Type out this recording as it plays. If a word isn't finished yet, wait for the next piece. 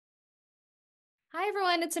Hi,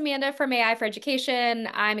 everyone. It's Amanda from AI for Education.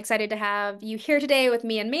 I'm excited to have you here today with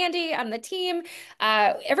me and Mandy on the team.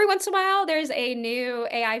 Every once in a while, there's a new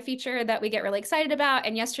AI feature that we get really excited about.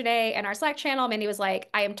 And yesterday in our Slack channel, Mandy was like,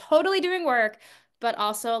 I am totally doing work, but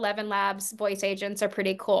also ElevenLabs voice agents are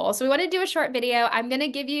pretty cool. So we want to do a short video. I'm going to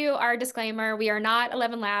give you our disclaimer. We are not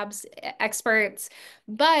ElevenLabs experts,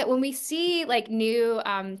 but when we see like new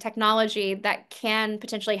technology that can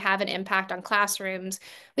potentially have an impact on classrooms,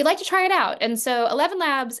 we like to try it out. And so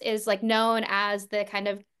ElevenLabs is like known as the kind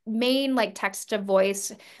of main like text to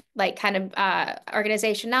voice like kind of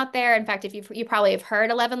organization out there. In fact, if you probably have heard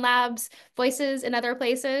ElevenLabs voices in other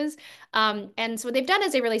places. And so what they've done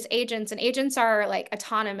is they release agents, and agents are like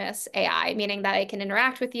autonomous AI, meaning that it can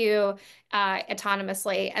interact with you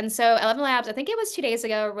autonomously. And so ElevenLabs, I think it was 2 days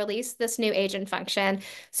ago, released this new agent function.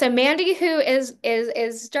 So Mandy, who is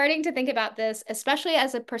starting to think about this, especially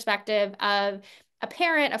as a perspective of a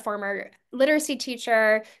parent, a former literacy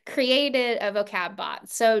teacher, created a vocab bot.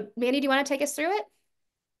 So, Mandy, do you want to take us through it?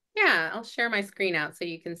 Yeah, I'll share my screen out so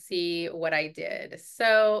you can see what I did.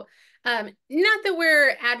 Not that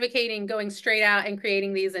we're advocating going straight out and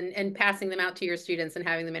creating these and passing them out to your students and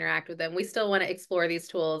having them interact with them. We still want to explore these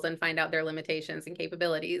tools and find out their limitations and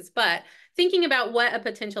capabilities. But thinking about what a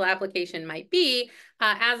potential application might be,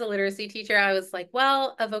 as a literacy teacher, I was like,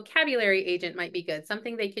 well, a vocabulary agent might be good,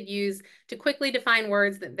 something they could use to quickly define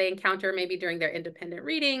words that they encounter maybe during their independent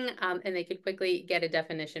reading, and they could quickly get a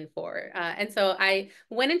definition for. And so I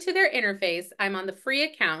went into their interface. I'm on the free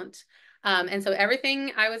account. And so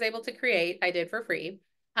everything I was able to create, I did for free.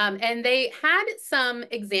 And they had some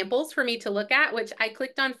examples for me to look at, which I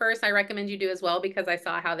clicked on first. I recommend you do as well because I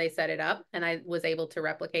saw how they set it up and I was able to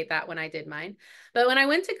replicate that when I did mine. But when I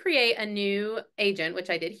went to create a new agent, which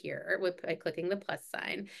I did here by clicking the plus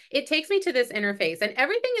sign, it takes me to this interface and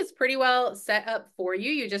everything is pretty well set up for you.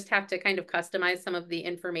 You just have to kind of customize some of the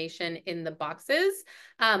information in the boxes.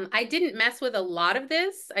 I didn't mess with a lot of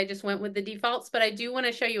this. I just went with the defaults, but I do want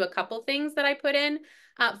to show you a couple things that I put in.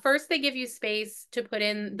 First, they give you space to put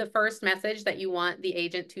in the first message that you want the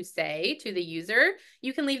agent to say to the user.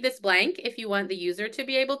 You can leave this blank if you want the user to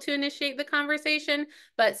be able to initiate the conversation.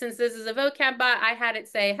 But since this is a vocab bot, I had it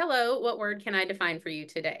say, hello, what word can I define for you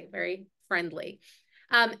today? Very friendly.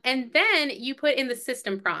 And then you put in the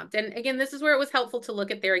system prompt. And again, this is where it was helpful to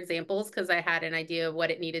look at their examples because I had an idea of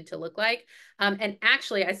what it needed to look like. And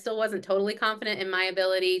actually, I still wasn't totally confident in my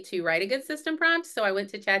ability to write a good system prompt. So I went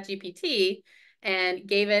to ChatGPT and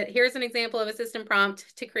gave it, here's an example of a system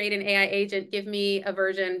prompt to create an AI agent. Give me a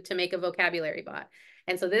version to make a vocabulary bot.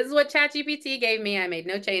 And so this is what ChatGPT gave me. I made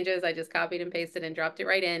no changes. I just copied and pasted and dropped it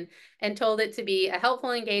right in and told it to be a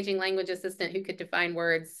helpful, engaging language assistant who could define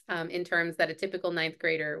words in terms that a typical ninth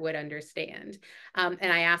grader would understand.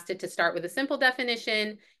 And I asked it to start with a simple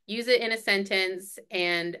definition, use it in a sentence,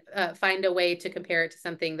 and find a way to compare it to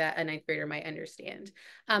something that a ninth grader might understand.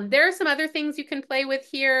 There are some other things you can play with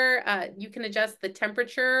here. You can adjust the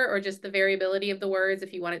temperature or just the variability of the words.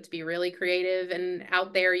 If you want it to be really creative and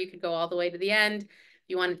out there, you could go all the way to the end. If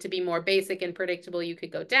you want it to be more basic and predictable, you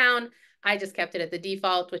could go down. I just kept it at the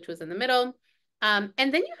default, which was in the middle. And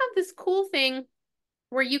then you have this cool thing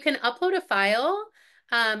where you can upload a file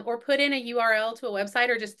or put in a URL to a website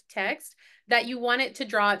or just text that you want it to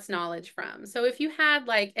draw its knowledge from. So if you had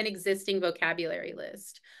like an existing vocabulary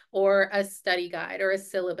list or a study guide or a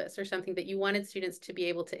syllabus or something that you wanted students to be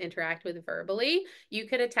able to interact with verbally, you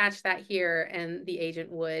could attach that here and the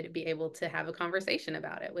agent would be able to have a conversation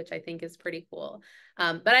about it, which I think is pretty cool.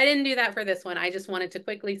 But I didn't do that for this one. I just wanted to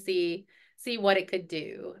quickly see what it could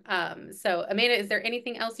do. So Amanda, is there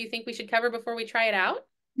anything else you think we should cover before we try it out?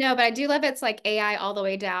 No, but I do love it's like AI all the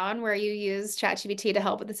way down where you use ChatGPT to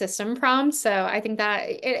help with the system prompts. So I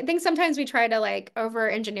think sometimes we try to like over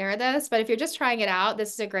engineer this, but if you're just trying it out,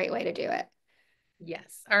 this is a great way to do it.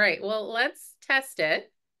 Yes. All right. Well, let's test it.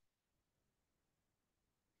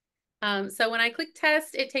 So when I click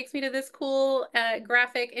test, it takes me to this cool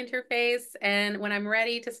graphic interface. And when I'm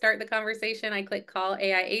ready to start the conversation, I click call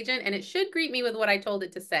AI agent and it should greet me with what I told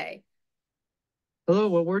it to say. Hello,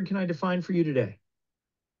 what word can I define for you today?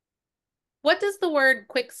 What does the word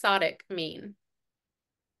quixotic mean?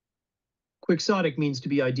 Quixotic means to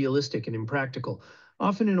be idealistic and impractical,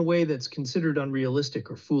 often in a way that's considered unrealistic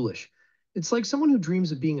or foolish. It's like someone who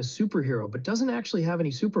dreams of being a superhero but doesn't actually have any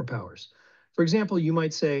superpowers. For example, you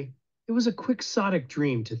might say, it was a quixotic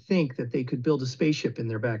dream to think that they could build a spaceship in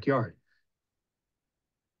their backyard.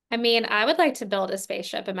 I mean, I would like to build a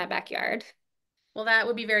spaceship in my backyard. Well, that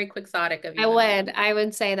would be very quixotic of I you, would. Amanda. I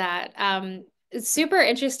would say that. It's super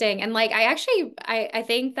interesting. And like I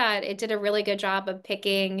think that it did a really good job of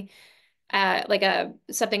picking like a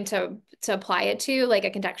something to apply it to, like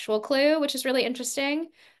a contextual clue, which is really interesting.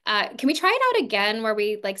 Can we try it out again where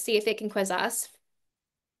we like see if it can quiz us?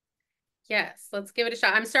 Yes, let's give it a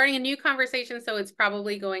shot. I'm starting a new conversation, so it's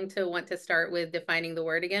probably going to want to start with defining the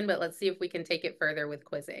word again, but let's see if we can take it further with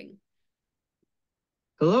quizzing.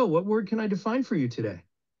 Hello, what word can I define for you today?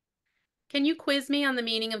 Can you quiz me on the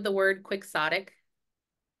meaning of the word quixotic?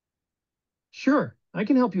 Sure, I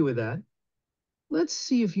can help you with that. Let's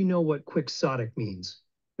see if you know what quixotic means.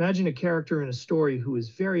 Imagine a character in a story who is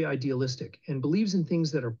very idealistic and believes in things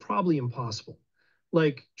that are probably impossible,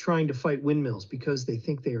 like trying to fight windmills because they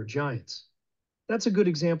think they are giants. That's a good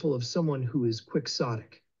example of someone who is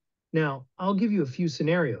quixotic. Now, I'll give you a few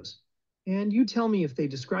scenarios, and you tell me if they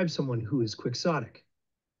describe someone who is quixotic.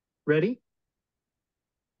 Ready?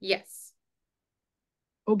 Yes.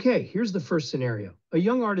 Okay, here's the first scenario. A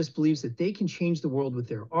young artist believes that they can change the world with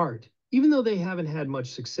their art, even though they haven't had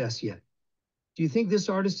much success yet. Do you think this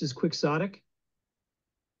artist is quixotic?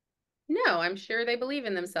 No, I'm sure they believe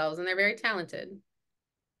in themselves and they're very talented.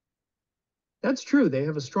 That's true, they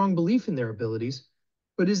have a strong belief in their abilities,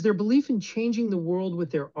 but is their belief in changing the world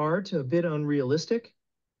with their art a bit unrealistic?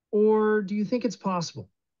 Or do you think it's possible?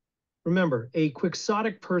 Remember, a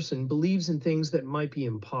quixotic person believes in things that might be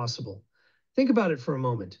impossible. Think about it for a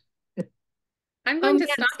moment. I'm Oh going man,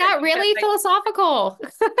 to stop this it got because really philosophical.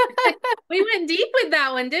 we went deep with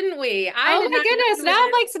that one, didn't we? I Oh did my not know goodness. you Now were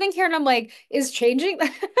I'm gonna. like sitting here and I'm like, is changing?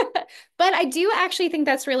 But I do actually think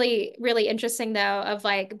that's really, really interesting though, of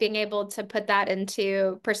like being able to put that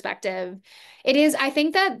into perspective. It is, I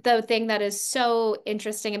think that the thing that is so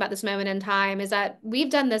interesting about this moment in time is that we've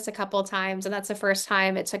done this a couple of times, and that's the first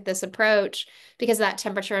time it took this approach because of that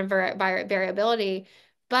temperature and variability.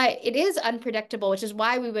 But it is unpredictable, which is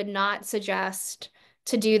why we would not suggest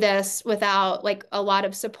to do this without like a lot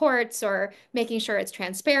of supports or making sure it's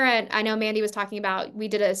transparent. I know Mandy was talking about, we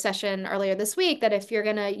did a session earlier this week that if you're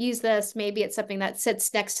going to use this, maybe it's something that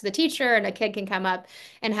sits next to the teacher and a kid can come up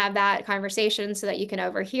and have that conversation so that you can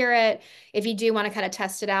overhear it if you do want to kind of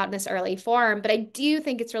test it out in this early form. But I do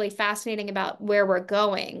think it's really fascinating about where we're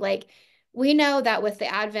going. Like, we know that with the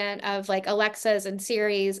advent of like Alexas and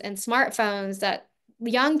Siris and smartphones, that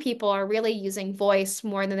young people are really using voice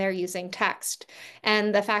more than they're using text.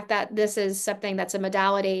 And the fact that this is something that's a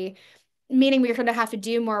modality, meaning we're going to have to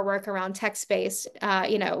do more work around text-based,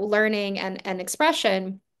 learning and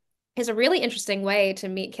expression, is a really interesting way to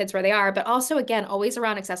meet kids where they are, but also, again, always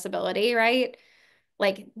around accessibility, right?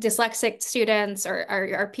 Like dyslexic students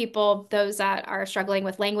or people, those that are struggling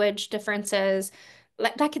with language differences.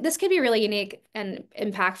 This could be really unique and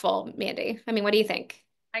impactful, Mandy. I mean, what do you think?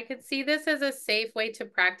 I could see this as a safe way to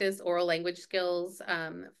practice oral language skills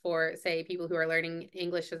for, say, people who are learning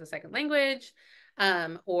English as a second language,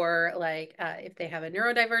 or like if they have a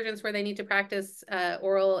neurodivergence where they need to practice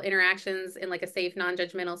oral interactions in like a safe,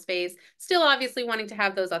 non-judgmental space. Still, obviously wanting to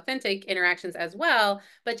have those authentic interactions as well,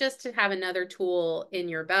 but just to have another tool in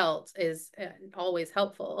your belt is always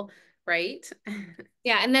helpful, right?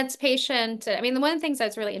 Yeah, and that's patient. I mean, the one of the things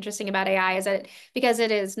that's really interesting about AI is that because it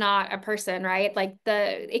is not a person, right? Like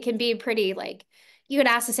it can be pretty like you can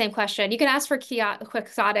ask the same question. You can ask for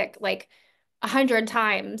quixotic like 100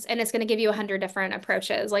 times, and it's going to give you 100 different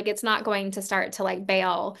approaches. Like it's not going to start to like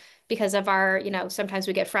bail because of our, sometimes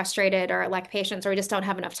we get frustrated or lack patience or we just don't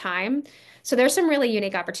have enough time. So there's some really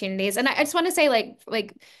unique opportunities. And I just want to say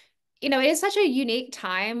it is such a unique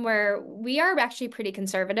time where we are actually pretty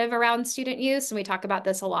conservative around student use, and we talk about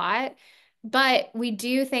this a lot. But we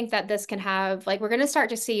do think that this can have, like, we're going to start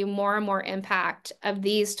to see more and more impact of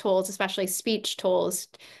these tools, especially speech tools,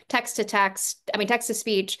 text to text, I mean, text to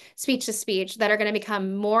speech to speech, that are going to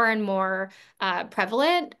become more and more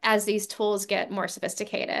prevalent as these tools get more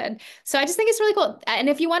sophisticated. So I just think it's really cool. And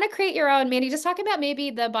if you want to create your own, Mandy, just talk about maybe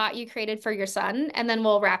the bot you created for your son, and then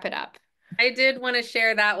we'll wrap it up. I did want to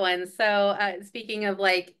share that one. So, speaking of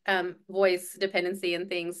like voice dependency and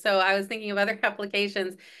things, so I was thinking of other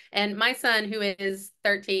applications, and my son, who is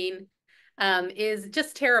 13, is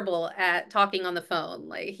just terrible at talking on the phone.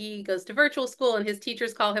 Like he goes to virtual school, and his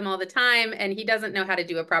teachers call him all the time, and he doesn't know how to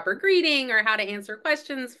do a proper greeting or how to answer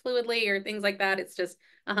questions fluidly or things like that. It's just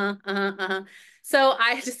uh-huh, uh-huh, uh-huh. So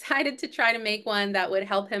I decided to try to make one that would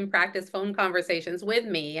help him practice phone conversations with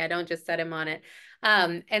me. I don't just set him on it.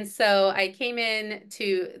 And so I came in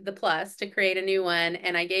to the Plus to create a new one,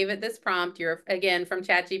 and I gave it this prompt. You're again from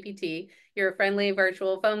ChatGPT. You're a friendly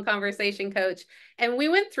virtual phone conversation coach. And we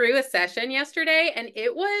went through a session yesterday, and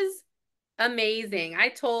it was amazing. I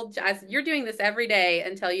told Jess, you're doing this every day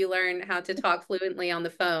until you learn how to talk fluently on the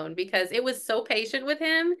phone because it was so patient with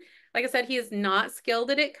him. Like I said, he is not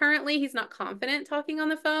skilled at it currently. He's not confident talking on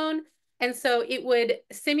the phone. And so it would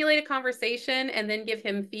simulate a conversation and then give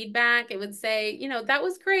him feedback. It would say, that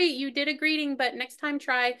was great. You did a greeting, but next time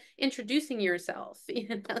try introducing yourself,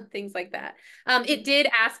 things like that. It did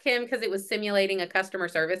ask him, because it was simulating a customer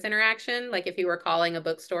service interaction. Like if he were calling a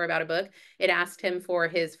bookstore about a book, it asked him for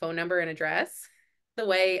his phone number and address, the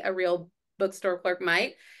way a real bookstore clerk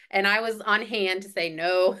might. And I was on hand to say,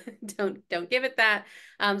 no, don't give it that.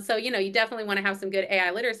 So, you definitely want to have some good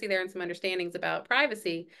AI literacy there and some understandings about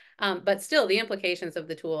privacy. But still, the implications of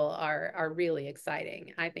the tool are really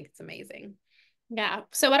exciting. I think it's amazing. Yeah.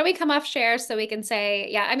 So why don't we come off share so we can say,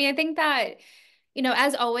 yeah, I mean, I think that,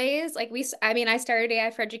 as always, like I started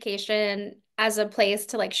AI for Education as a place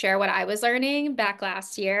to like share what I was learning back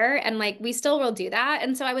last year. And like, we still will do that.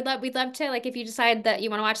 And so we'd love to, like, if you decide that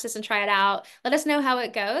you want to watch this and try it out, let us know how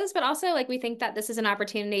it goes. But also, like, we think that this is an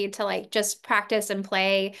opportunity to like just practice and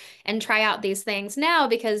play and try out these things now,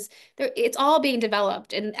 because it's all being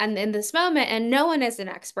developed and in this moment, and no one is an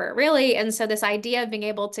expert really. And so this idea of being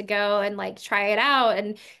able to go and like try it out,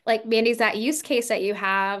 and like Mandy's, that use case that you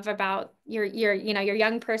have about your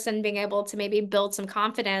young person being able to maybe build some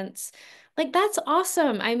confidence, like that's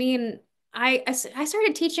awesome. I mean, I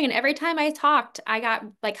started teaching, and every time I talked, I got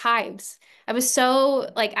like hives. I was so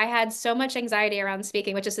like, I had so much anxiety around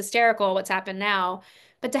speaking, which is hysterical what's happened now.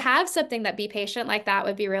 But to have something that be patient like that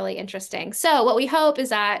would be really interesting. So what we hope is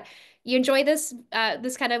that you enjoy this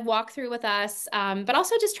kind of walkthrough with us, but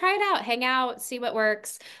also just try it out, hang out, see what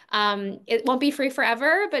works. It won't be free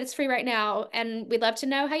forever, but it's free right now, and we'd love to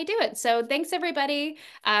know how you do it. So thanks, everybody.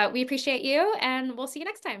 We appreciate you, and we'll see you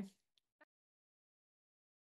next time.